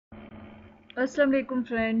Assalamu alaikum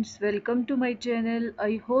friends, welcome to my channel.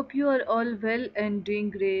 I hope you are all well and doing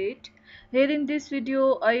great. Here in this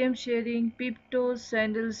video I am sharing Peep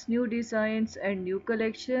sandals new designs and new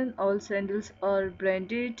collection. All sandals are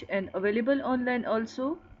branded and available online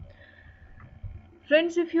also.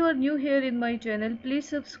 Friends, if you are new here in my channel, please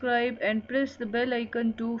subscribe and press the bell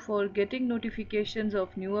icon too for getting notifications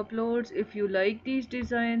of new uploads. If you like these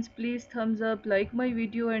designs, please thumbs up, like my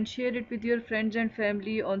video and share it with your friends and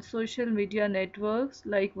family on social media networks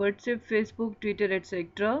like WhatsApp, Facebook, Twitter,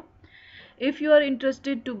 etc. If you are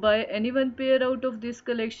interested to buy any one pair out of this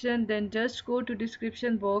collection, then just go to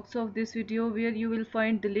description box of this video where you will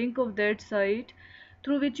find the link of that site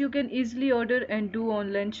through which you can easily order and do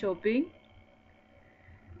online shopping.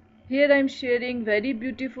 Here I am sharing very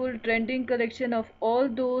beautiful trending collection of all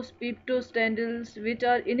those peep toe sandals which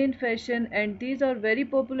are in fashion, and these are very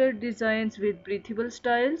popular designs with breathable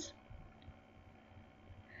styles.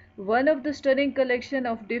 One of the stunning collection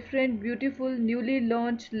of different beautiful newly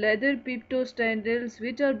launched leather peep toe sandals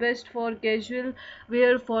which are best for casual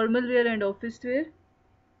wear, formal wear and office wear.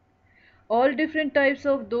 All different types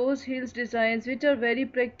of those heels designs which are very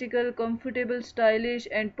practical, comfortable, stylish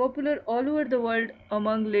and popular all over the world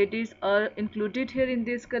among ladies are included here in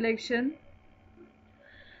this collection.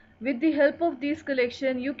 With the help of this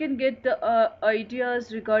collection, you can get the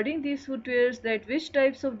ideas regarding these footwears, that which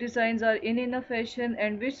types of designs are in a fashion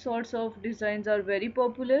and which sorts of designs are very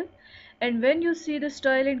popular. And when you see the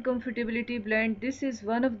style and comfortability blend, this is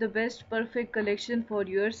one of the best perfect collection for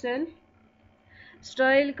yourself.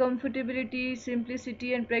 Style, comfortability,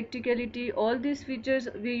 simplicity and practicality, all these features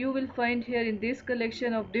you will find here in this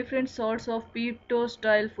collection of different sorts of peep toe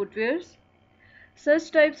style footwears.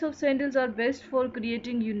 Such types of sandals are best for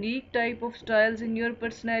creating unique type of styles in your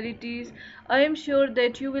personalities. I am sure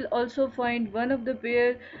that you will also find one of the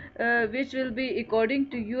pair which will be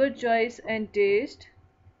according to your choice and taste.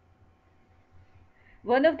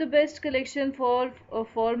 One of the best collection for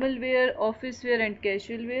formal wear, office wear and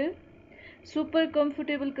casual wear. Super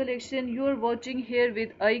comfortable collection you are watching here with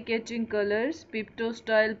eye-catching colors, peep toe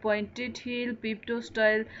style pointed heel, peep toe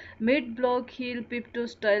style mid-block heel, peep toe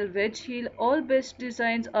style wedge heel. All best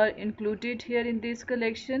designs are included here in this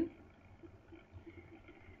collection.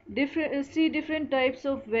 See different types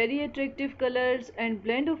of very attractive colors and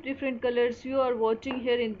blend of different colors you are watching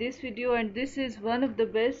here in this video, and this is one of the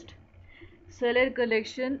best seller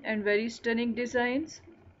collection and very stunning designs.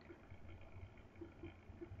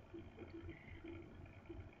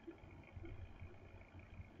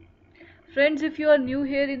 Friends, if you are new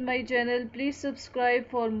here in my channel, please subscribe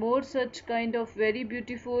for more such kind of very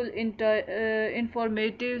beautiful,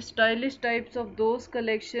 informative, stylish types of those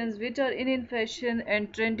collections which are in fashion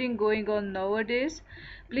and trending going on nowadays.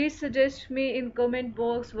 Please suggest me in comment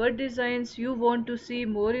box what designs you want to see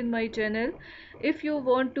more in my channel. If you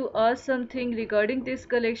want to ask something regarding this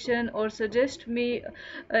collection or suggest me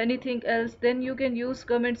anything else, then you can use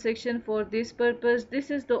comment section for this purpose. This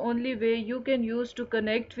is the only way you can use to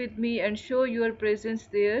connect with me and show your presence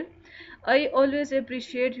there. I always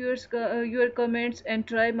appreciate your comments and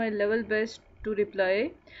try my level best to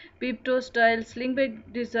reply. Peep toe style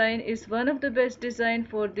slingback design is one of the best design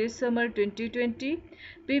for this summer 2020.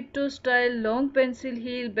 Peep toe style long pencil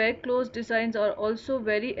heel back close designs are also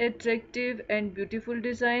very attractive and beautiful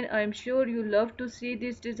design. I am sure you love to see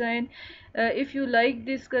this design. If you like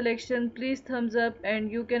this collection, please thumbs up,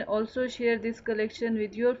 and you can also share this collection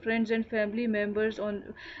with your friends and family members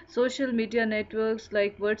on social media networks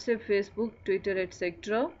like WhatsApp, Facebook, Twitter,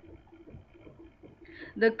 etc.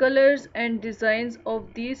 The colors and designs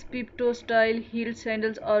of these peep toe style heel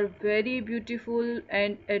sandals are very beautiful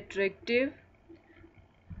and attractive.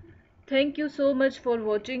 Thank you so much for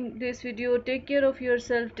watching this video. Take care of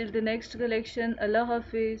yourself till the next collection. Allah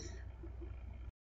Hafiz.